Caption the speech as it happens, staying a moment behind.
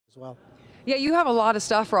as well. Yeah, you have a lot of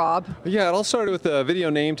stuff, Rob. Yeah, it all started with a video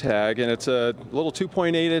name tag, and it's a little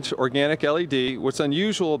 2.8-inch organic LED. What's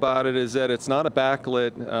unusual about it is that it's not a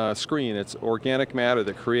backlit screen. It's organic matter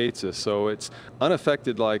that creates this, so it's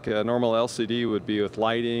unaffected like a normal LCD would be with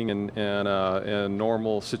lighting and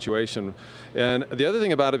normal situation. And the other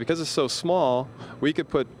thing about it, because it's so small, we could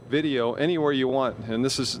put video anywhere you want. And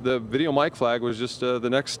this is the video mic flag was just the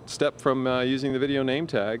next step from using the video name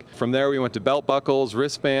tag. From there, we went to belt buckles,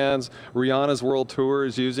 wristbands. Rihanna's world tour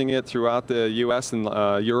is using it throughout the US and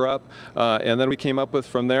Europe. And then we came up with,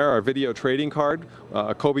 from there, our video trading card.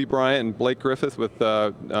 Kobe Bryant and Blake Griffith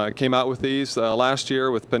came out with these last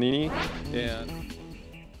year with Panini. And